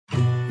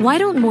Why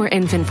don't more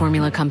infant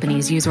formula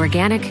companies use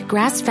organic,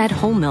 grass-fed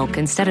whole milk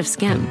instead of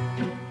skim?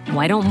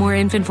 Why don't more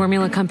infant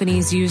formula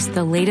companies use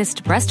the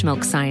latest breast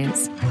milk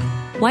science?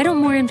 Why don't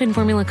more infant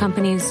formula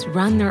companies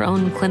run their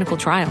own clinical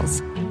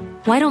trials?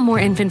 Why don't more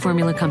infant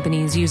formula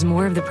companies use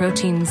more of the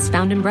proteins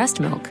found in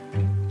breast milk?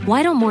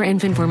 Why don't more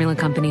infant formula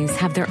companies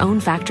have their own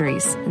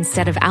factories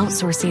instead of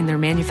outsourcing their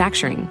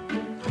manufacturing?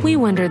 We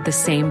wondered the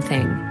same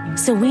thing.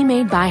 So we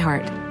made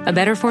ByHeart, a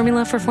better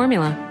formula for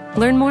formula.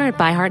 Learn more at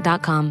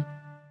byheart.com.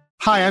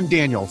 Hi, I'm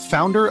Daniel,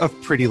 founder of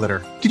Pretty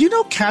Litter. Did you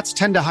know cats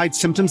tend to hide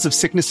symptoms of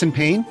sickness and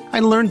pain? I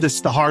learned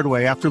this the hard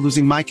way after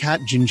losing my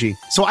cat, Gingy.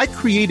 So I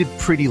created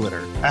Pretty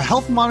Litter, a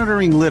health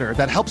monitoring litter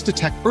that helps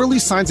detect early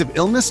signs of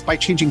illness by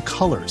changing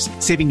colors,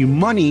 saving you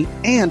money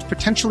and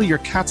potentially your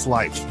cat's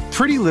life.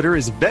 Pretty Litter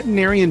is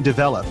veterinarian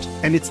developed,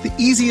 and it's the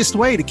easiest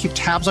way to keep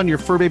tabs on your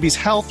fur baby's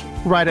health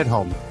right at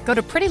home. Go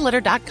to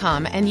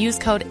prettylitter.com and use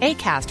code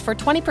ACAST for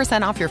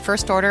 20% off your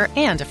first order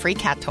and a free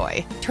cat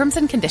toy. Terms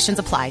and conditions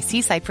apply.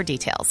 See site for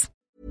details.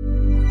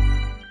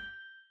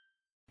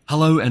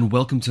 Hello and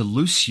welcome to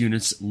Loose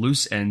Units,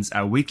 Loose Ends,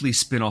 our weekly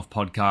spin-off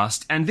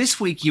podcast. And this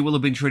week you will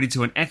have been treated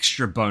to an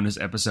extra bonus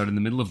episode in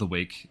the middle of the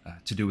week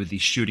to do with the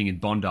shooting in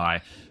Bondi.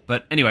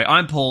 But anyway,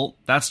 I'm Paul,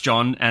 that's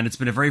John, and it's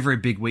been a very, very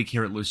big week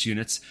here at Loose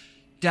Units.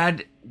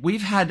 Dad,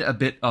 we've had a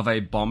bit of a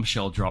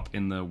bombshell drop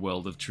in the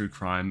world of true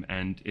crime,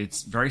 and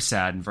it's very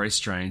sad and very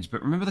strange.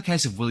 But remember the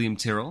case of William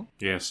Tyrrell?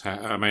 Yes,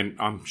 I mean,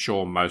 I'm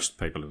sure most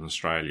people in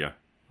Australia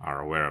are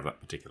aware of that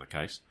particular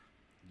case.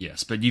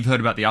 Yes, but you've heard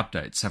about the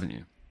updates, haven't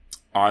you?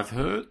 I've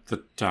heard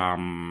that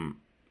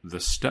the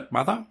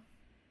stepmother,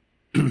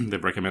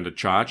 they've recommended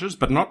charges,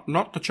 but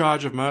not the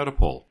charge of murder,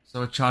 Paul.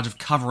 So a charge of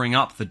covering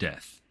up the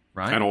death,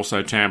 right? And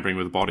also tampering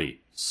with the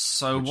body.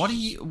 So what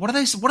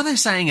are they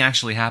saying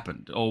actually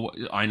happened? Or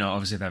I know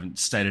obviously they haven't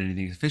stated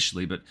anything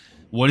officially, but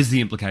what is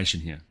the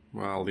implication here?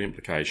 Well, the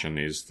implication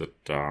is that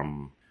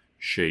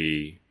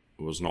she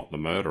was not the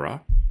murderer,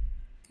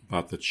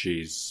 but that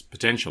she's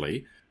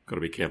potentially, got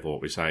to be careful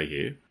what we say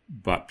here,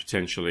 but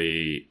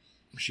potentially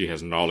she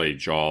has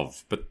knowledge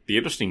of. But the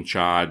interesting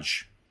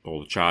charge,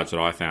 or the charge that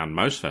I found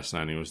most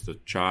fascinating, was the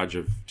charge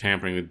of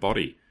tampering with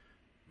body,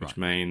 which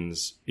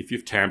means if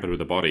you've tampered with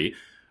the body,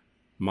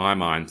 my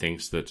mind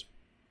thinks that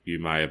you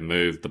may have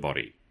moved the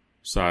body.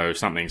 So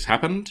something's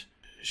happened.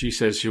 She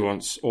says she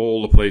wants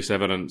all the police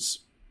evidence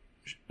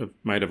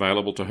made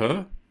available to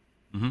her.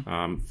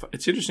 Mm-hmm.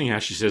 It's interesting how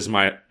she says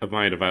made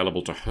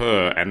available to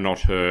her and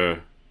not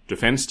her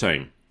defence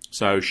team.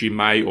 So she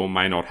may or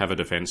may not have a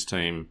defence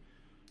team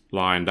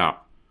lined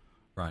up.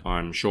 Right.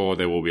 I'm sure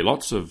there will be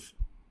lots of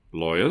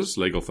lawyers,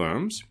 legal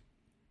firms,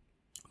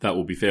 that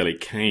will be fairly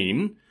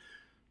keen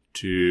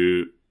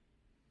to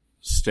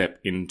step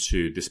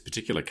into this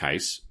particular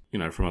case, you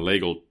know, from a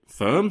legal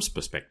firm's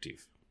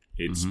perspective.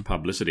 It's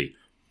publicity.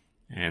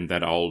 And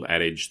that old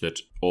adage that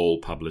all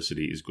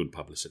publicity is good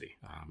publicity.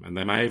 And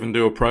they may even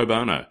do a pro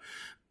bono,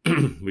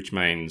 which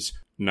means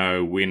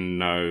no win,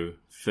 no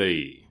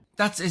fee.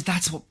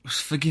 That's what,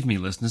 forgive me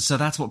listeners, so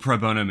that's what pro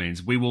bono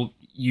means.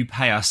 You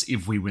pay us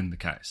if we win the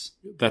case.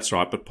 That's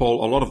right. But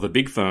Paul, a lot of the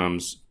big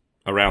firms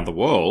around the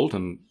world,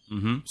 and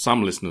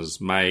some listeners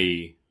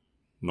may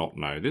not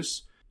know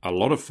this, a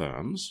lot of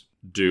firms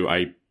do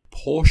a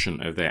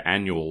portion of their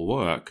annual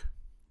work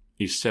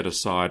is set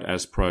aside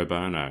as pro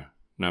bono,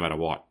 no matter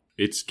what.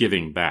 It's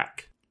giving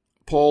back.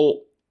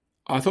 Paul,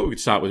 I thought we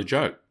could start with a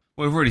joke.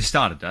 Well, we've already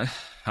started, Dave.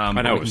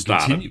 I know it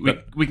started.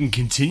 We can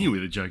continue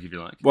with a joke if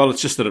you like. Well,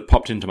 it's just that it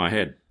popped into my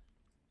head.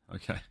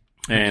 Okay.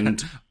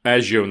 And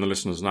as you and the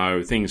listeners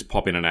know, things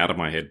pop in and out of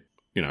my head,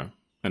 you know,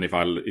 and if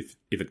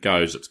it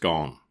goes, it's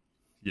gone.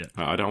 Yeah.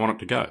 I don't want it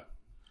to go.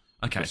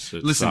 Okay.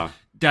 Listen,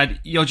 Dad,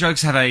 your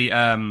jokes have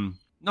a,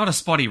 not a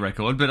spotty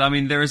record, but I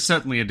mean, there is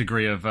certainly a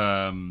degree of,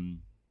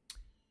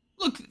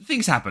 look,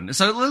 things happen.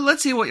 So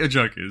let's hear what your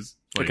joke is,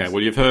 please. Okay,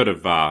 well, you've heard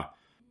of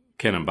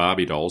Ken and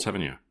Barbie dolls,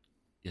 haven't you?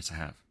 Yes, I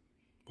have.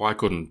 Why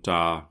couldn't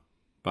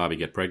Barbie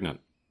get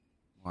pregnant?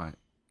 Why?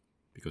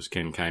 Because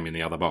Ken came in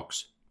the other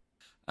box.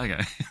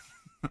 Okay.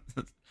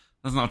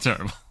 That's not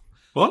terrible.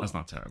 What? That's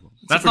not terrible.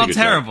 That's not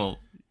terrible.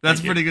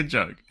 That's a pretty good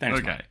joke. Thanks,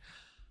 okay.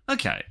 Mate.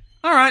 Okay.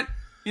 All right.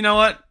 You know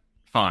what?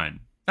 Fine.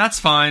 That's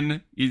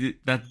fine.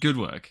 That's good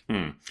work.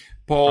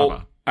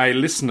 Paul, a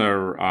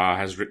listener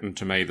has written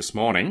to me this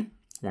morning,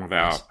 one of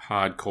our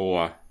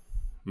hardcore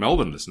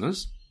Melbourne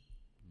listeners.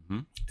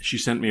 She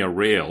sent me a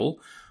reel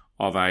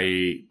of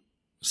a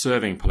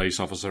serving police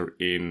officer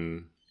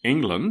in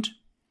England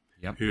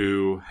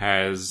who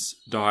has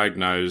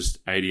diagnosed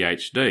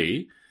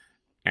ADHD,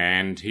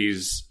 and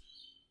he's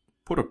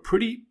put a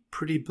pretty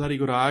bloody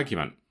good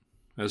argument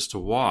as to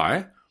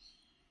why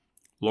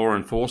law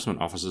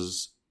enforcement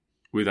officers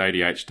with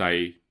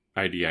ADHD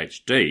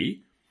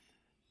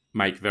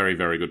make very,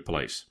 very good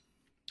police.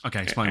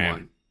 Okay, explain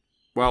why.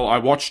 Well, I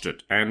watched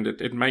it, and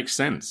it makes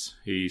sense.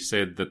 He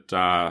said that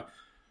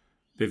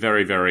they're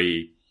very,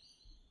 very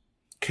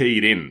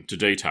keyed in to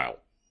detail.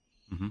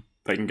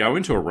 They can go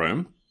into a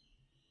room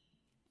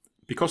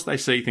because they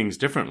see things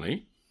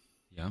differently.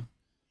 Yeah.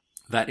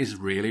 That is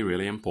really,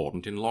 really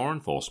important in law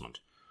enforcement.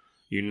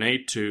 you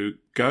need to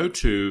go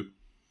to...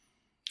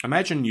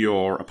 Imagine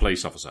you're a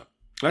police officer.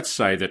 Let's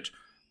say that...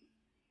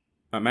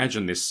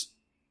 Imagine this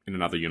in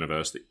another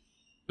university.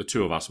 The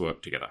two of us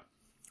work together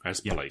as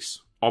police.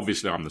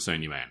 Obviously, I'm the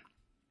senior man.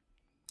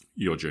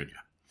 You're junior.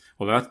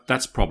 Well,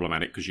 that's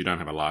problematic because you don't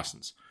have a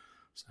license.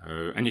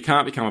 So, and you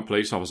can't become a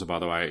police officer, by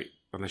the way,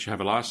 unless you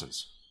have a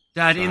license.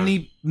 Dad, in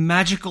the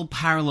magical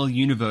parallel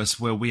universe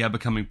where we are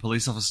becoming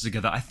police officers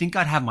together, I think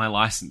I'd have my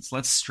license.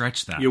 Let's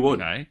stretch that. You would.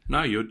 Okay?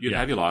 No, you'd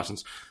have your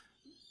license.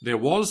 There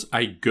was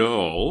a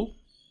girl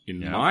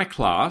in my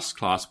class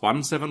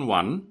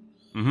 171,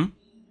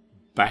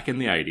 back in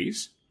the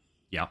 80s,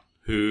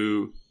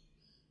 who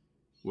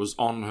was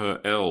on her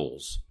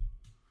L's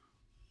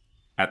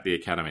at the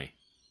academy.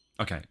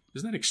 Okay.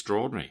 Isn't that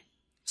extraordinary?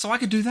 So I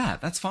could do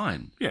that. That's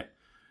fine. Yeah.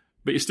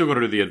 But you still got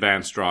to do the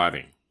advanced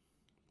driving.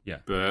 Yeah.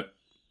 But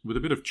with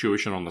a bit of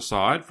tuition on the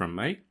side from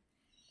me,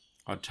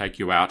 I'd take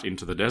you out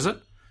into the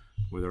desert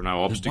where there are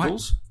no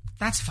obstacles.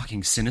 That's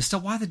fucking sinister.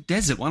 Why the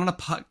desert? Why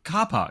not a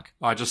car park?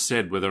 I just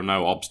said where there are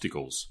no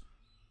obstacles.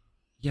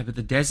 Yeah, but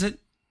the desert?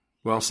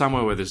 Well,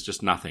 somewhere where there's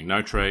just nothing.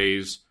 No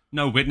trees.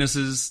 No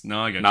witnesses.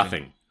 No, I get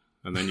nothing. You.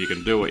 And then you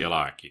can do what you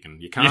like.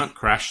 You can't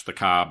crash the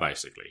car,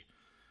 basically.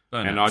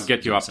 And I'd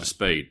get you up to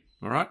speed.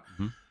 All right?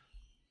 Mm-hmm.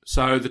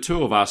 So the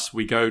two of us,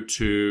 we go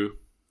to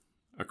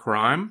a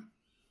crime,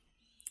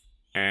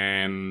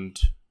 and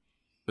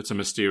it's a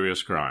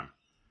mysterious crime.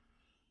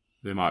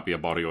 There might be a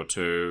body or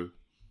two.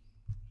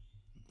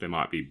 There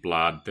might be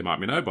blood. There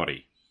might be no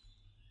body.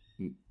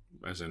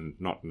 As in,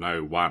 not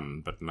no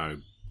one, but no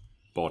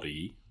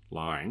body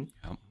lying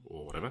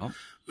or whatever.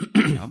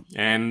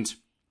 And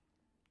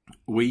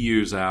we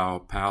use our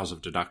powers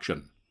of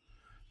deduction.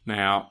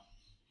 Now,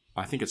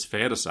 I think it's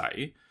fair to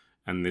say,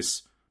 and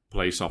this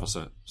police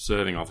officer,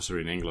 serving officer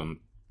in England,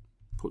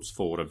 puts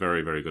forward a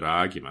very, very good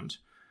argument,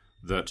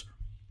 that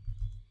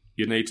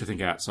you need to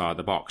think outside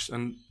the box.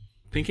 And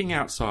thinking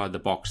outside the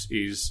box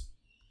is,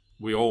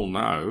 we all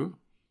know,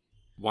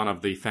 one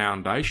of the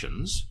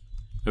foundations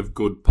of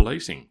good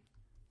policing.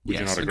 Would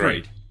you not agree?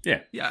 Agreed. Yeah.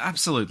 Yeah,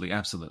 absolutely,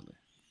 absolutely.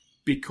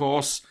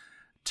 Because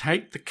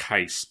take the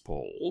case,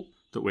 Paul,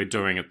 that we're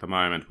doing at the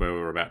moment where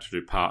we're about to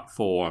do part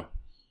 4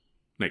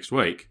 next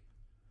week.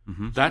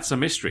 Mm-hmm. That's a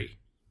mystery.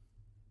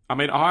 I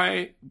mean,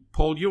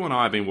 Paul, you and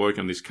I have been working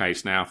on this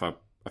case now for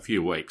a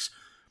few weeks.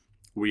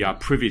 We are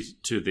privy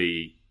to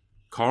the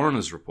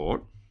coroner's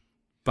report,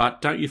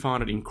 but don't you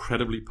find it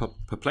incredibly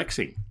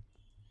perplexing?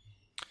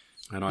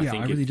 And I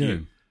really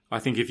do. I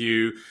think if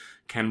you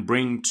can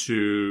bring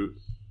to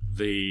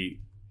the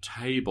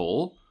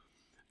table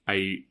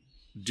a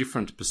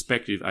different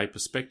perspective, a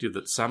perspective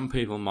that some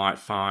people might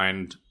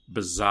find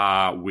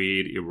bizarre,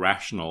 weird,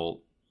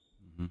 irrational,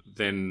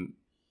 then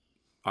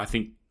I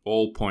think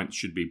all points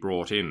should be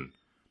brought in.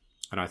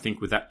 And I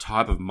think with that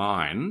type of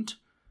mind,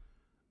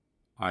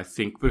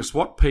 because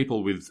what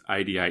people with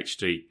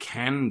ADHD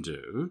can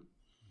do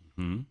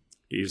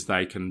is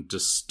they can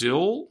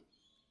distill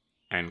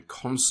and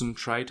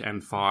concentrate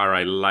and fire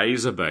a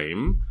laser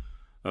beam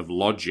of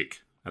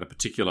logic at a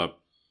particular,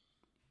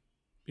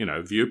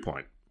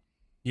 viewpoint.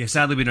 Yeah,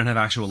 sadly we don't have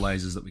actual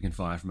lasers that we can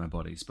fire from our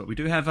bodies, but we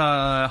do have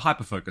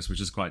hyperfocus,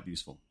 which is quite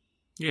useful.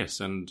 Yes,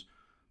 and,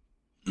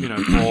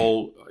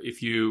 Paul,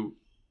 if you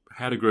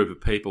had a group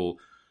of people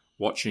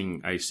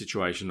watching a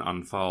situation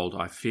unfold,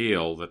 I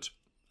feel that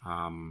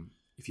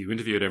if you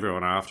interviewed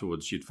everyone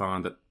afterwards, you'd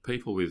find that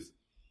people with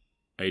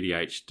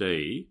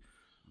ADHD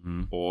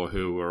or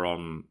who were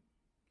on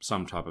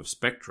some type of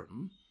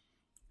spectrum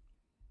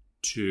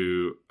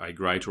to a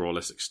greater or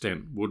less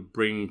extent would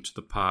bring to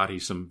the party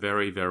some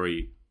very,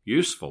 very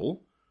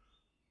useful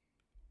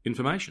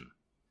information.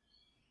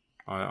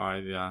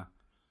 And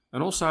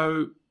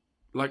also,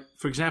 like,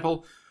 for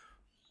example,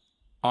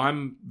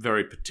 I'm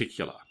very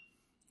particular.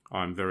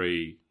 I'm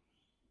very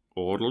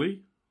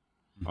orderly.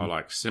 I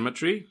like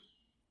symmetry.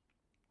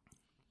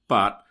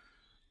 But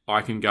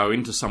I can go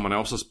into someone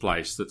else's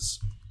place that's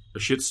a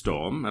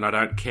shitstorm and I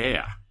don't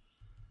care.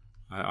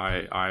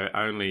 I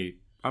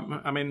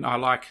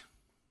like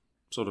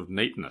sort of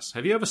neatness.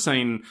 Have you ever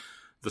seen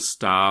the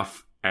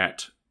staff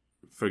at,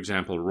 for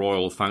example,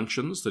 royal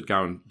functions that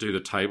go and do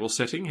the table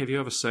setting? Have you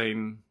ever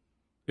seen,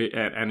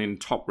 and in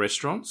top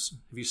restaurants,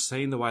 have you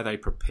seen the way they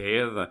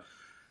prepare the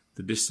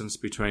distance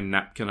between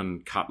napkin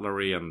and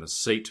cutlery and the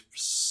seat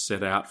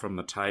set out from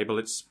the table?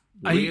 It's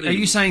really... Are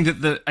you saying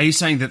that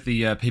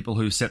the people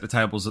who set the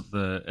tables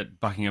at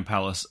Buckingham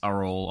Palace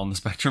are all on the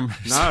spectrum?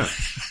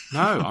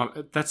 No.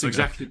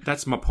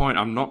 That's my point.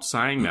 I'm not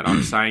saying that.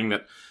 I'm saying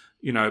that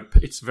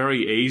it's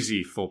very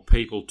easy for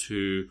people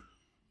to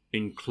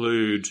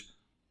include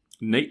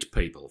neat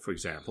people, for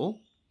example,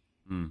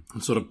 and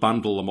sort of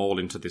bundle them all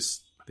into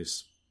this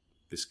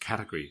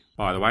category.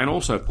 By the way, and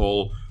also,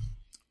 Paul,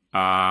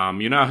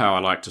 you know how I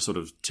like to sort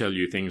of tell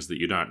you things that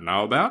you don't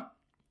know about.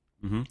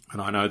 Mm-hmm.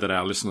 And I know that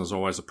our listeners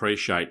always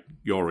appreciate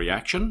your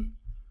reaction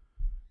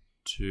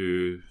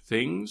to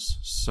things.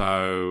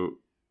 So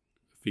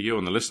for you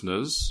and the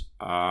listeners,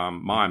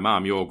 my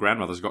mum, your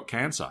grandmother's got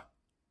cancer.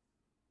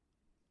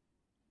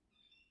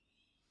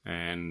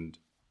 And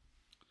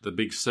the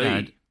big C.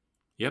 Dad,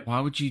 Yep.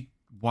 Why would you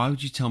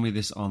tell me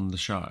this on the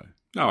show?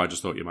 No, I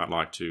just thought you might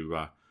like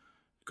to,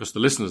 because the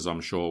listeners,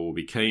 I'm sure, will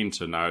be keen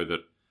to know that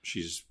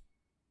she's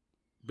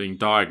being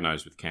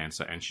diagnosed with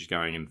cancer and she's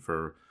going in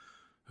for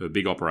her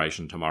big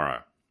operation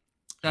tomorrow.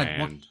 Dad,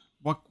 And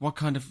what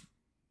kind of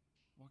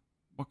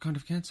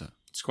cancer?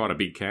 it's quite a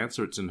big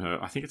cancer.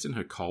 I think it's in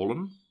her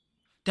colon.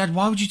 Dad,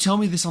 why would you tell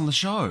me this on the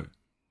show?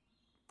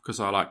 Because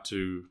I like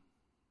to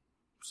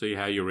see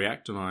how you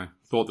react, and I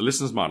thought the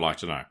listeners might like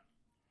to know.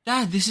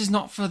 Dad, this is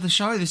not for the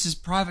show. This is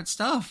private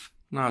stuff.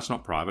 No, it's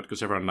not private,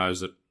 because everyone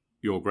knows that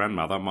your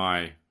grandmother,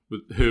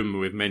 with whom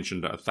we've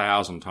mentioned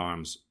 1,000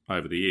 times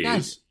over the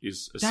years,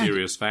 is a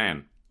serious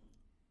fan.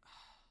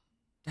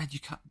 Dad,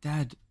 you can't.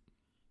 Dad,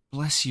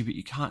 bless you, but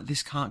you can't.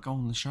 This can't go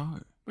on the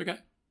show. Okay.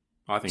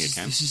 I think it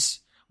can.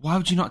 Why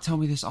would you not tell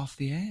me this off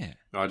the air?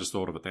 I just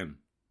thought of it then.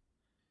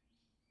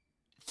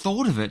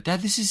 Thought of it,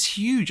 Dad. This is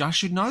huge. I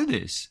should know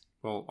this.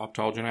 Well, I've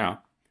told you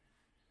now.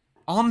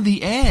 On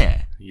the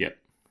air. Yep.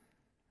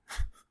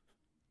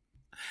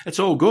 It's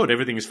all good.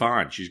 Everything is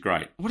fine. She's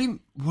great. What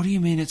do you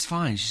mean it's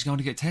fine? She's going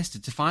to get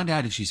tested to find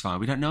out if she's fine.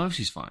 We don't know if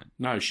she's fine.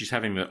 No, she's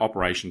having the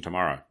operation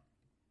tomorrow.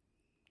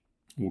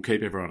 We'll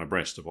keep everyone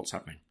abreast of what's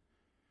happening.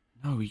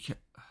 No, we can't.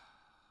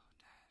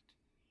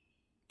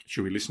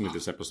 Should we listen to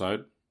this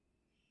episode?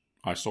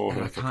 I saw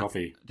her for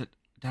coffee. Dad,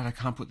 I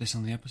can't put this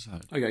on the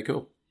episode. Okay,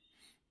 cool.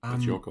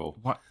 That's your call.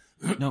 What?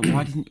 No,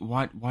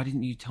 why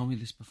didn't you tell me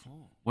this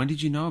before? When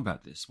did you know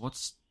about this? When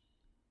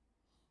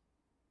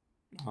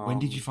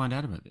did you find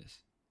out about this?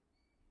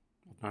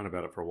 I've known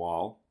about it for a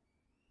while.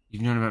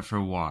 You've known about it for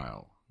a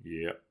while.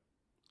 Yep.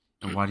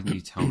 And why didn't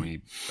you tell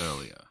me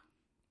earlier?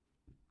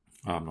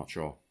 I'm not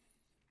sure.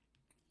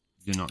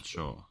 You're not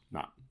sure.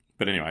 No.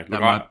 But anyway,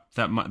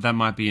 that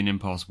might be an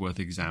impulse worth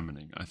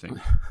examining, I think.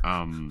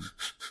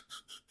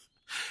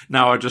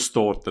 No, I just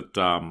thought that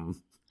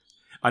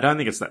I don't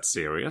think it's that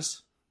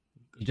serious.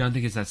 You don't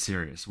think it's that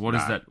serious? What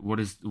is that? What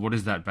is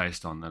that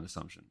based on, that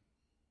assumption?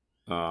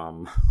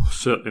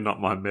 Certainly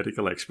not my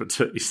medical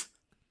expertise.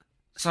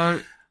 So,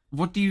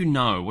 what do you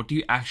know? What do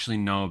you actually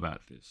know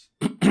about this?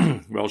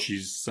 Well,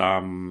 she's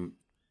I've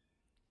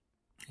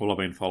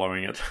been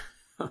following it.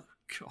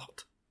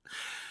 God.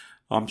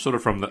 I'm sort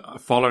of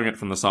following it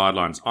from the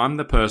sidelines. I'm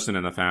the person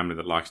in the family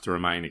that likes to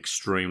remain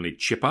extremely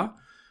chipper,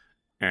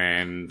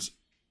 and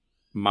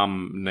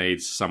Mum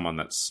needs someone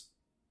that's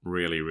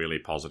really, really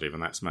positive,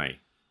 and that's me.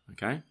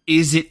 Okay?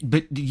 Is it?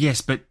 But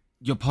yes, but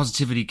your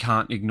positivity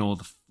can't ignore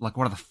what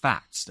are the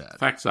facts, Dad?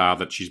 Facts are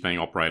that she's being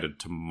operated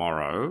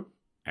tomorrow.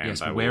 And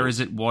yes, where is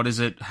it? What is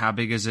it? How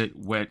big is it?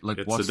 Where?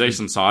 It's a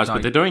decent size,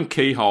 but they're doing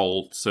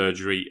keyhole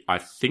surgery. I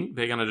think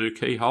they're going to do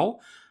keyhole.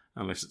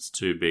 Unless it's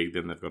too big,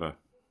 then they've got to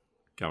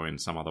go in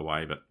some other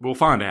way. But we'll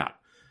find out.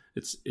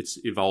 It's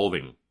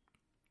evolving.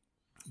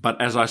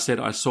 But as I said,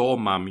 I saw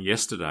Mum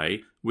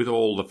yesterday with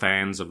all the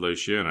fans of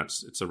Loose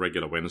Units. It's a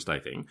regular Wednesday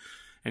thing.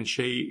 And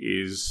she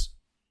is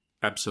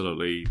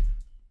absolutely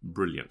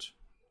brilliant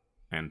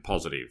and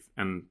positive.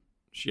 And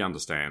she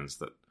understands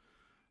that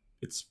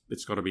it's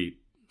got to be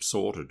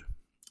sorted.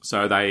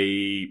 So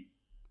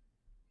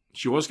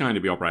she was going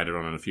to be operated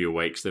on in a few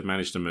weeks. They've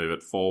managed to move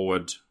it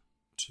forward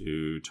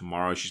to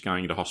tomorrow. She's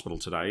going into hospital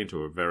today,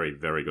 into a very,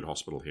 very good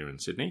hospital here in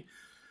Sydney.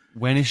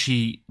 When is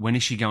she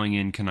going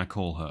in? Can I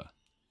call her?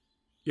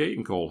 Yeah, you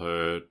can call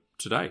her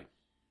today.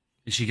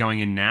 Is she going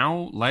in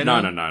now?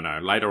 Later? No.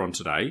 Later on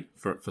today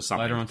for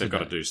something. Later on They've today.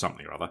 got to do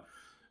something or other.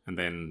 And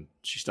then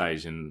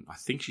I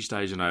think she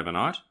stays in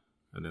overnight,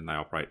 and then they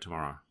operate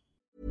tomorrow.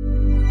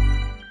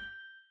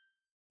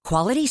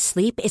 Quality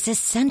sleep is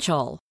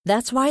essential.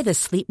 That's why the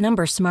Sleep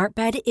Number Smart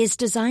Bed is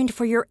designed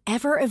for your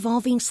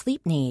ever-evolving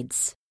sleep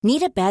needs.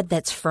 Need a bed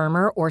that's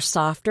firmer or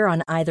softer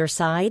on either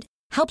side?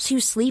 Helps you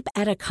sleep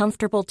at a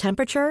comfortable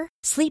temperature?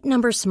 Sleep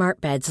Number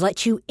Smart Beds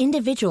let you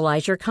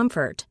individualize your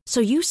comfort, so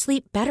you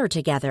sleep better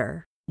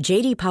together.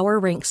 J.D. Power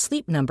ranks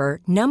Sleep Number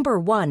number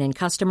 1 in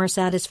customer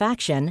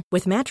satisfaction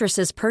with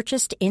mattresses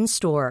purchased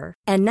in-store.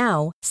 And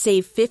now,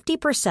 save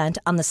 50%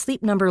 on the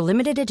Sleep Number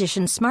Limited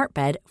Edition Smart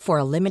Bed for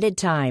a limited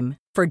time.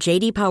 For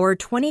J.D. Power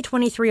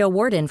 2023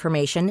 award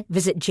information,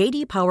 visit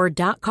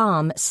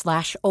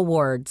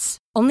jdpower.com/awards.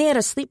 Only at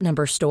a Sleep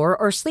Number store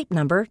or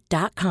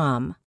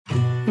sleepnumber.com.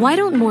 Why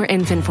don't more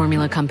infant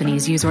formula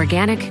companies use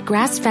organic,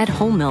 grass-fed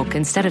whole milk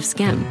instead of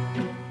skim?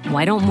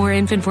 Why don't more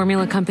infant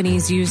formula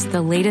companies use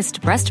the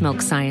latest breast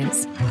milk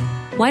science?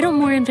 Why don't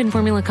more infant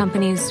formula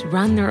companies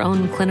run their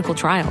own clinical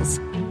trials?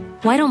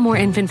 Why don't more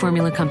infant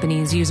formula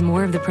companies use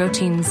more of the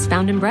proteins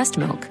found in breast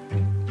milk?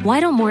 Why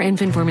don't more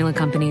infant formula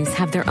companies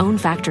have their own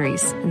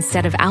factories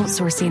instead of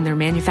outsourcing their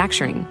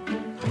manufacturing?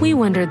 We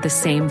wondered the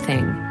same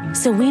thing.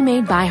 So we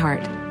made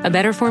ByHeart, a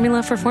better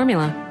formula for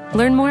formula.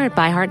 Learn more at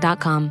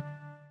byheart.com.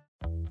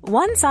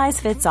 One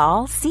size fits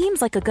all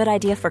seems like a good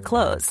idea for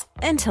clothes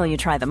until you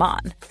try them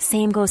on.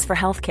 Same goes for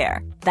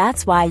healthcare.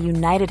 That's why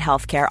United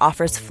Healthcare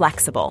offers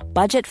flexible,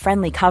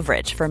 budget-friendly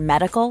coverage for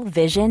medical,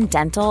 vision,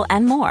 dental,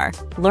 and more.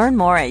 Learn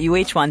more at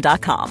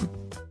uh1.com.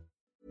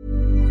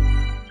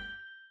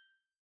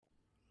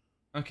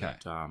 Okay.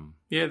 But,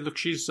 yeah, look,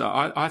 she's.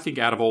 I think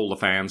out of all the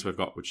fans we've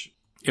got, which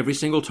every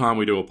single time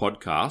we do a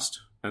podcast,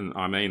 and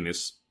I mean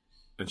this,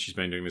 and she's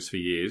been doing this for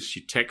years,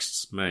 she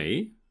texts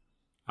me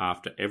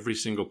after every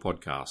single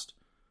podcast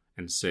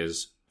and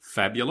says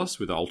fabulous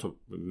with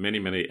many,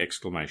 many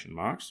exclamation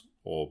marks,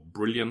 or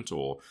brilliant,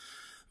 or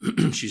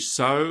she's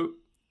so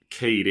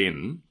keyed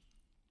in.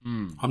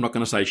 I'm not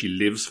going to say she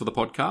lives for the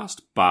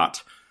podcast,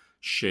 but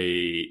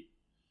she's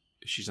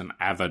an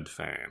avid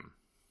fan.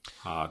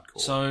 Hardcore.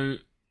 So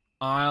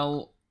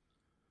I'll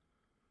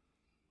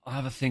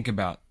have a think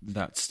about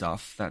that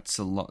stuff. That's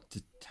a lot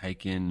to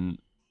take in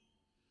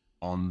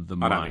on the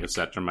mic. I don't think it's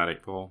that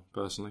dramatic, Paul,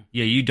 personally.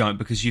 Yeah, you don't,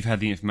 because you've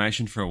had the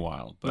information for a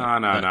while. But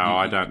no,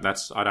 I don't.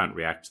 I don't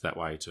react that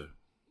way to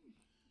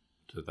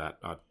that.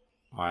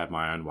 I have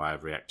my own way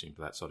of reacting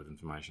to that sort of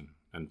information.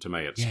 And to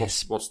me,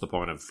 it's what's the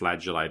point of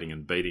flagellating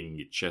and beating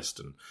your chest?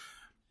 And,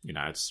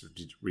 it's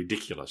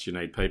ridiculous. You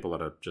need people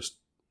that are just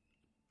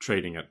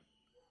treating it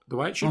the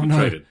way it should be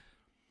treated.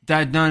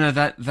 Dad, no,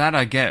 that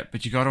I get,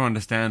 but you got to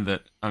understand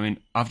that,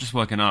 I've just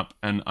woken up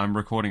and I'm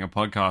recording a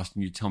podcast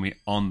and you tell me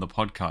on the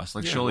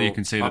podcast. Surely you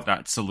can see that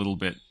that's a little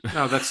bit...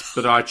 No,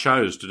 but I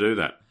chose to do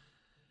that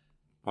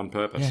on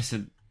purpose.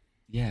 Okay.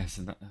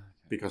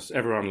 Because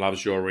everyone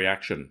loves your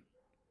reaction.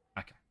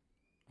 Okay.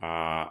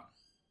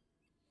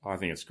 I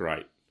think it's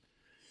great.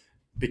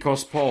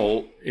 Because,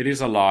 Paul, it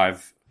is a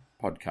live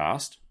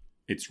podcast.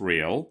 It's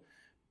real.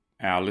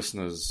 Our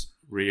listeners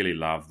really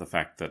love the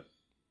fact that,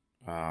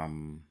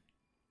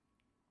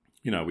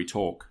 we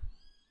talk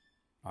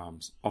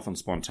often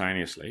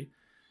spontaneously.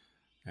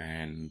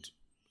 And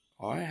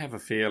I have a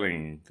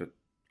feeling that,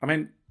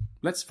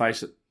 let's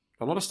face it,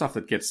 a lot of stuff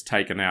that gets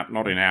taken out,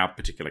 not in our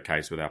particular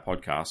case with our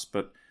podcast,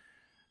 but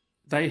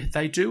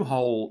they do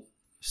whole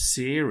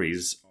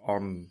series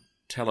on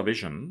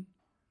television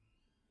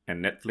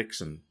and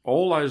Netflix and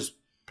all those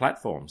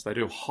platforms. They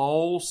do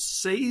whole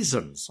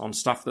seasons on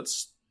stuff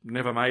that's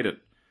never made it,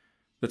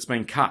 that's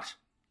been cut.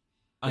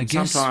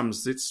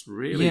 Sometimes it's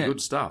really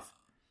good stuff.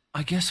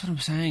 I guess what I'm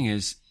saying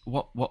is,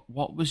 what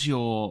was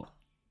your...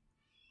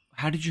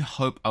 How did you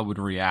hope I would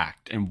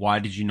react, and why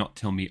did you not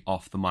tell me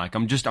off the mic?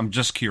 I'm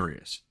just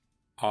curious.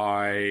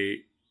 I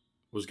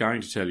was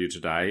going to tell you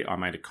today. I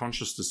made a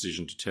conscious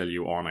decision to tell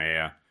you on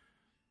air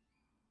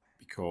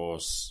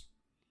because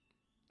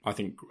I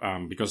think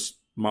because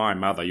my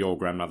mother, your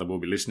grandmother, will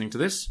be listening to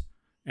this,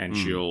 and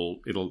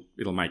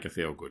it'll make her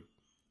feel good.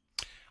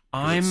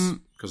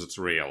 Because it's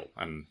real,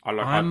 and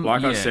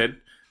I said,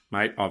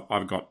 mate,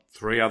 I've got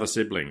 3 other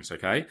siblings,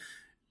 okay,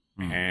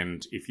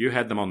 and if you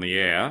had them on the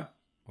air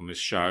on this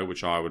show,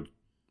 which I would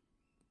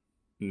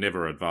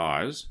never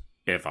advise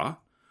ever,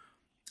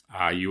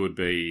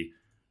 you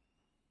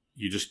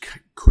just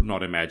could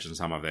not imagine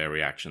some of their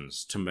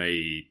reactions. To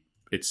me,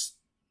 they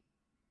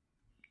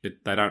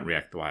don't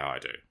react the way I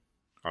do.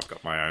 I've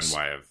got my own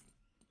way of,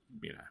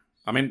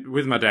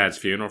 with my dad's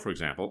funeral, for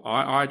example,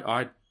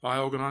 I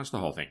organised the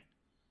whole thing.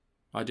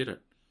 I did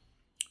it.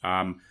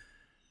 I'm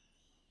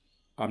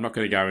not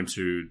going to go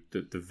into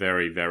the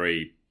very,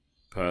 very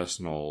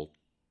personal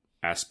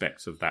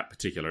aspects of that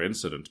particular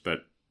incident,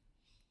 but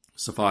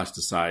suffice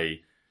to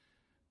say,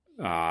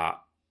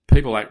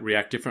 people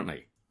react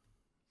differently.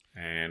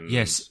 And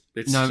yes,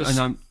 it's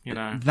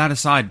that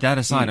aside,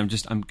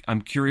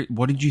 I'm curious.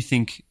 What did you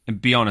think?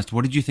 And be honest.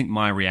 What did you think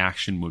my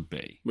reaction would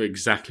be?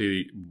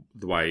 Exactly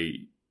the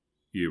way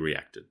you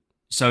reacted.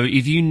 So,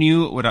 if you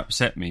knew it would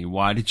upset me,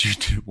 why did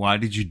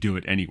you do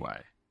it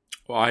anyway?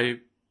 Well, I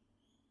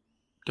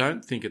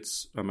don't think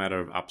it's a matter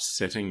of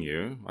upsetting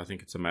you. I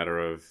think it's a matter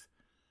of,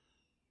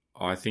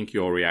 I think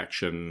your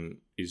reaction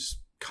is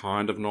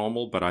kind of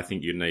normal, but I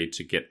think you need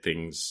to get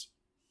things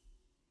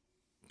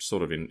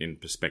sort of in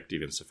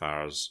perspective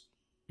insofar as,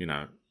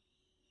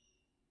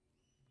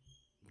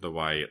 the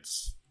way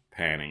it's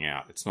panning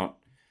out. It's not,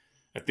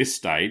 at this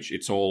stage,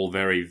 it's all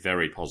very,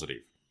 very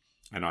positive.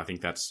 And I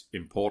think that's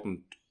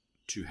important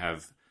to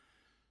have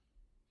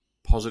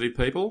positive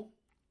people.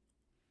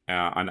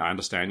 And I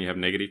understand you have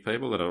negative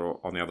people that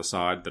are on the other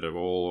side that are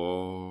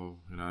all,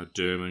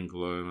 doom and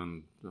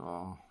gloom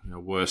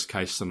and, worst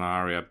case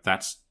scenario.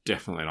 That's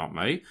definitely not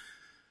me.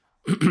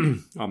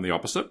 I'm the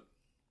opposite.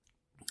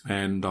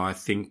 And I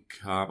think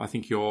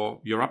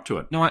you're up to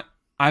it. No,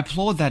 I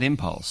applaud that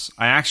impulse.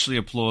 I actually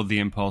applaud the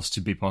impulse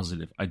to be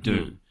positive. I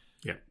do.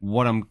 Yeah.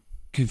 What I'm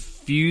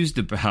confused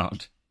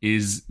about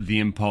is the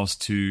impulse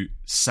to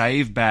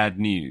save bad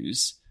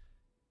news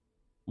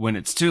when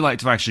it's too late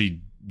to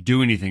actually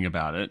do anything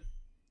about it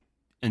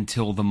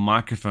until the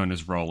microphone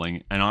is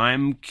rolling. And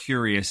I'm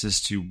curious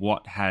as to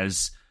what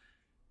has...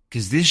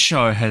 Because this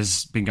show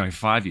has been going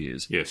 5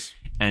 years. Yes.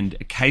 And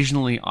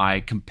occasionally I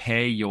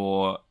compare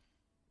your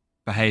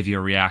behavior,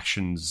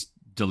 reactions,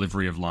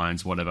 delivery of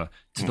lines, whatever,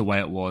 to the way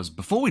it was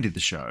before we did the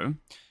show,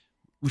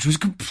 which was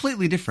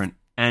completely different.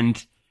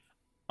 And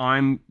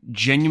I'm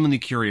genuinely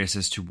curious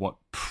as to what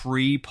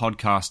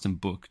pre-podcast and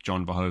book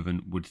John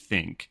Verhoeven would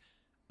think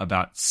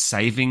about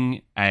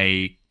saving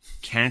a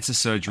cancer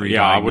surgery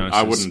diagnosis.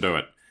 I wouldn't do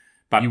it.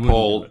 But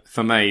Paul,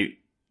 for me,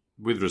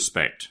 with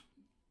respect,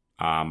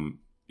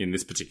 in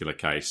this particular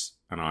case,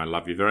 and I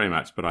love you very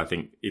much, but I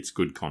think it's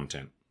good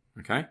content,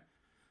 okay?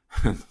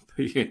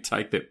 You can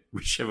take that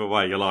whichever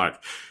way you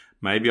like.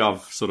 Maybe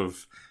I've sort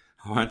of,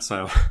 I won't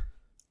say,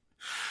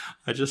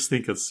 I just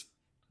think it's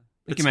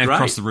you may have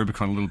crossed the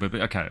Rubicon a little bit,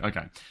 but okay.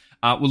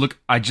 Well, look,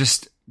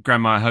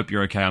 Grandma, I hope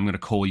you're okay. I'm going to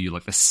call you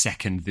like the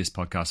second this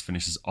podcast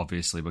finishes,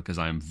 obviously, because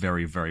I am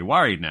very, very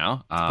worried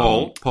now.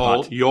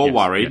 Paul, you're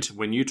worried. Yes.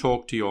 When you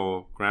talk to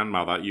your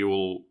grandmother, you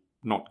will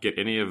not get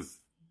any of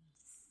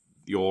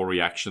your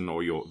reaction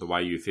or the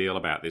way you feel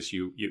about this.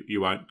 You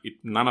won't.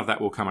 None of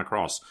that will come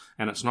across.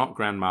 And it's not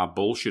Grandma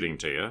bullshitting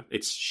to you.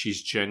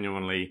 She's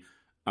genuinely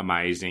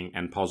amazing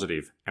and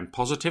positive. And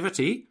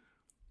positivity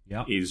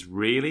is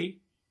really,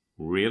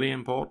 really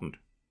important.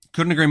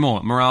 Couldn't agree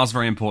more. Morale's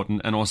very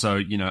important, and also,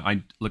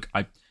 I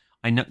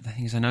know the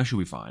thing is, I know she'll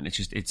be fine. It's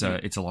just it's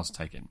a loss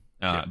taken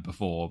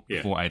before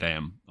 8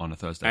 a.m. on a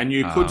Thursday. And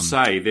you could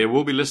say there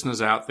will be listeners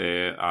out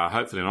there,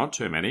 hopefully not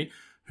too many,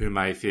 who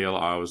may feel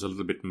I was a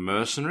little bit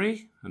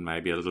mercenary and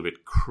maybe a little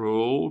bit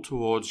cruel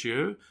towards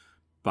you,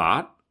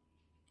 but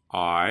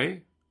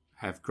I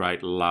have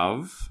great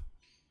love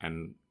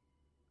and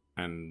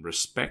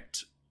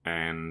respect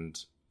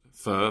and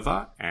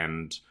fervour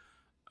and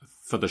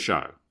for the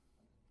show.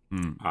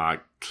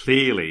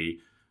 Clearly,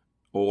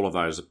 all of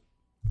those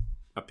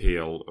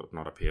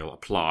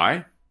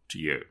apply to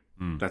you.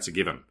 That's a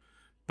given.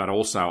 But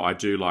also, I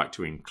do like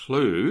to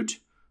include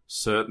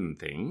certain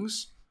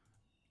things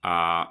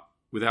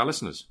with our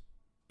listeners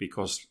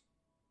because,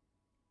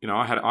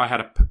 I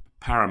had a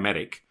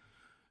paramedic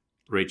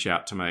reach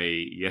out to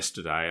me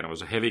yesterday, and it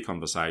was a heavy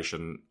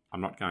conversation. I'm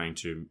not going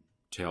to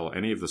tell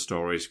any of the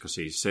stories because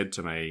he said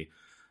to me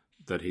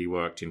that he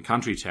worked in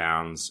country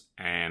towns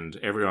and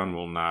everyone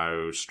will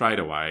know straight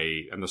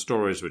away, and the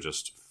stories were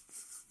just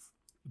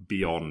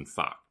beyond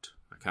fucked,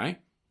 okay?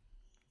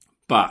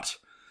 But,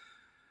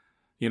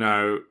 he...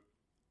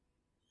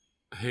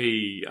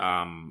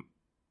 why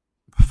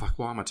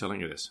am I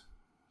telling you this?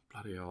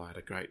 Bloody hell, I had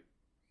a great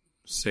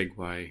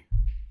segue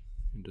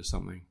into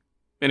something.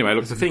 Anyway,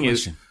 look, the thing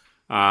is,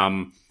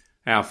 our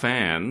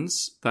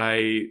fans,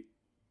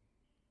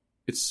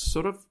 it's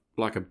sort of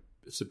like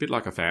it's a bit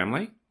like a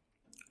family.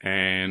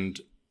 And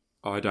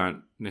I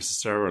don't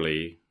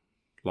necessarily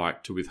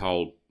like to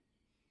withhold,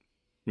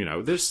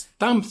 there's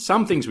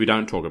some things we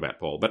don't talk about,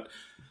 Paul, but,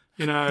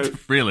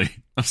 Really?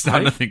 I'm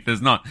starting to think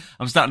there's not.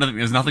 I'm starting to think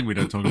there's nothing we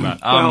don't talk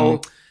about.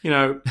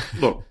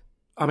 Look,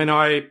 I mean,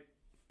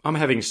 I'm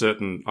having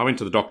I went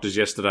to the doctors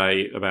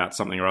yesterday about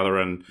something or other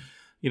and,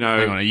 Hang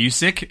on, are you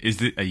sick?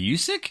 Are you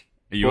sick?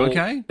 Are you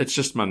okay? It's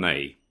just my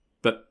knee.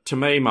 But to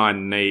me, my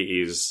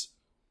knee is,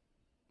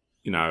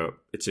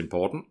 it's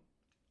important.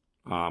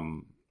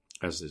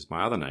 As is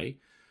my other knee.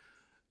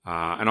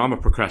 And I'm a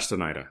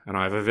procrastinator, and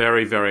I have a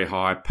very, very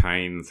high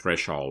pain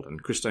threshold.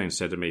 And Christine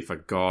said to me, for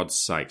God's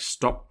sake,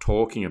 stop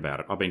talking about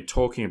it. I've been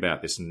talking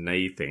about this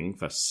knee thing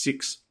for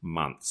 6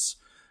 months,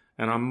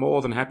 and I'm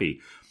more than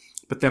happy.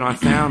 But then I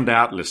found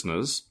out,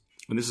 listeners,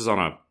 and this is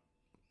on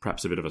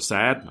perhaps a bit of a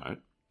sad note,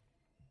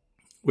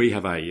 we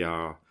have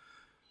a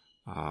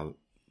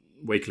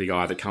weekly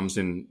guy that comes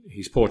in.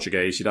 He's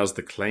Portuguese. He does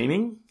the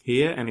cleaning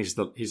here, and he's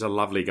a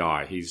lovely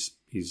guy. He's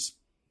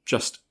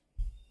just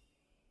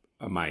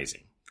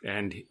amazing.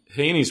 And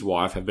he and his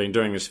wife have been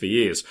doing this for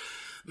years.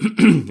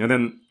 And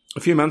then a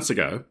few months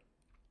ago,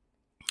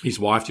 his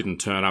wife didn't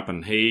turn up,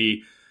 and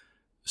he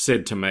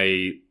said to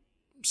me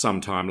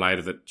sometime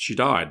later that she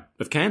died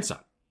of cancer,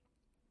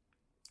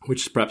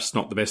 which is perhaps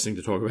not the best thing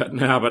to talk about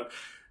now, but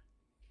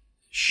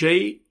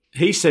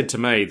he said to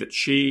me that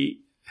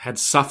she had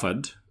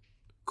suffered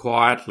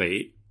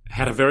quietly,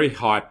 had a very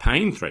high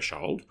pain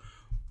threshold,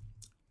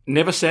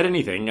 never said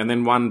anything, and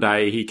then one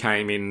day he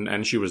came in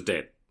and she was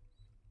dead.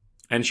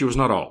 And she was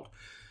not old.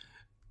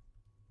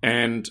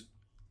 And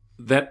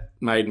that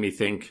made me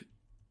think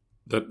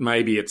that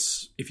maybe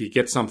if you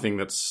get something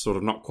that's sort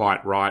of not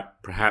quite right,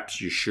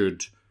 perhaps you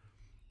should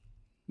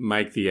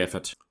make the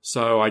effort.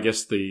 So I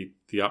guess the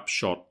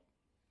upshot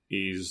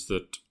is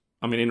that,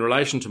 in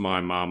relation to my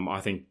mum, I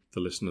think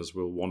the listeners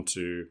will want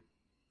to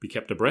be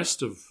kept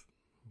abreast of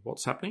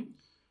what's happening.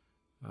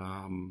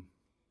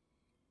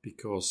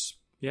 Because,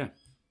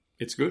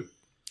 it's good.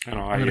 And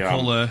I'm going to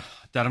call her,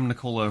 Dad, I'm going to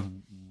call her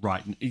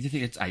right. Do you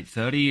think it's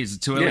 8:30? Is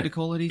it too early to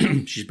call her, do you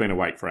think? She's been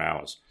awake for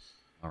hours.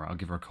 All right, I'll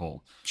give her a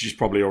call. She's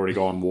probably already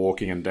gone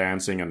walking and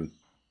dancing and...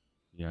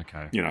 Yeah,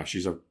 okay.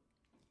 She's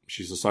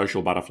a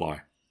social butterfly.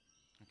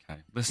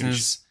 Okay.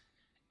 Listeners,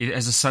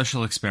 as a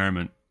social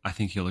experiment, I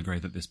think you'll agree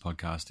that this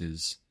podcast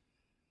it's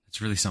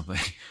really something.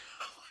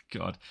 Oh, my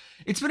God.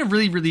 It's been a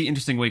really, really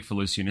interesting week for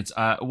Loose Units.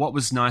 What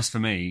was nice for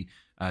me...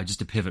 just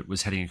to pivot,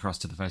 was heading across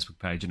to the Facebook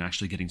page and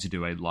actually getting to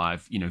do a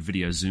live,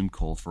 video Zoom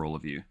call for all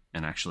of you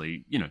and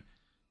actually, kind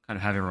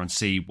of have everyone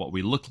see what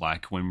we look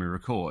like when we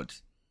record.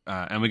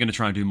 And we're going to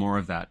try and do more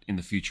of that in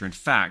the future. In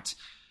fact,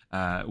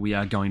 we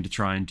are going to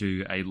try and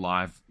do a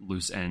live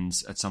Loose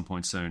Ends at some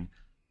point soon.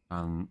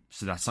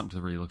 So that's something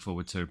to really look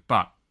forward to.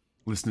 But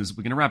listeners,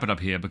 we're going to wrap it up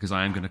here because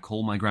I am going to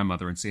call my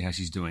grandmother and see how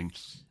she's doing.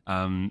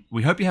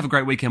 We hope you have a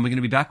great weekend. We're going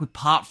to be back with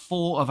part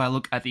 4 of our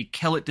look at the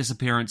Kellett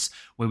disappearance,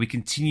 where we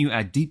continue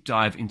our deep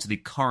dive into the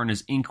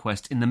coroner's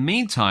inquest. In the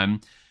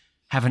meantime,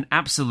 have an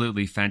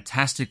absolutely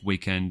fantastic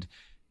weekend.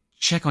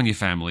 Check on your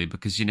family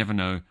because you never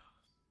know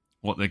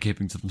what they're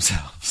keeping to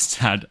themselves.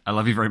 Dad, I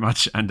love you very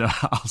much, and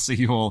I'll see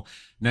you all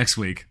next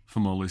week for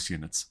more Loose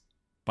Units.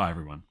 Bye,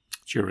 everyone.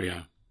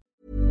 Cheerio.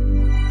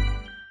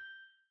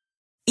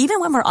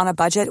 Even when we're on a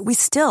budget, we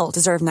still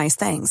deserve nice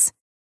things.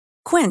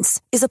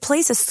 Quince is a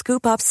place to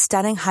scoop up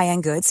stunning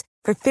high-end goods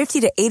for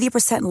 50 to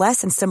 80%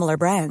 less than similar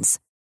brands.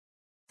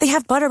 They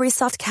have buttery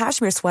soft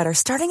cashmere sweaters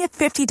starting at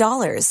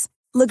 $50,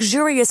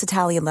 luxurious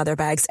Italian leather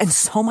bags, and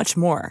so much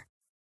more.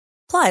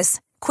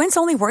 Plus, Quince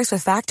only works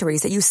with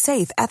factories that use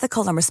safe,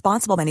 ethical, and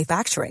responsible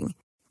manufacturing.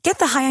 Get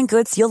the high-end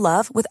goods you'll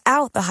love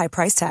without the high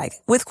price tag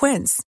with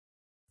Quince.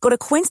 Go to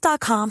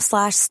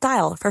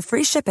quince.com/style for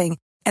free shipping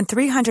and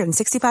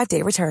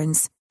 365-day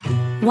returns.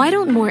 Why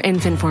don't more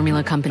infant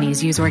formula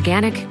companies use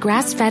organic,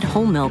 grass-fed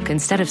whole milk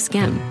instead of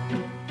skim?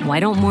 Why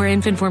don't more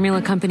infant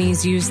formula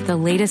companies use the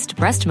latest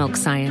breast milk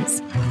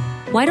science?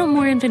 Why don't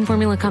more infant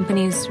formula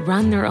companies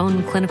run their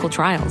own clinical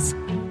trials?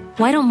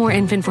 Why don't more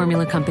infant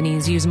formula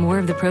companies use more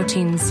of the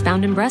proteins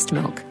found in breast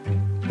milk?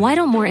 Why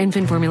don't more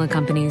infant formula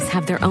companies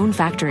have their own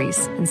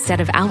factories instead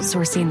of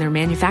outsourcing their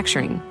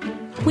manufacturing?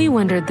 We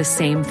wondered the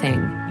same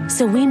thing.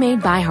 So we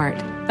made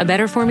ByHeart, a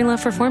better formula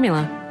for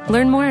formula.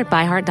 Learn more at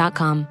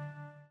byheart.com.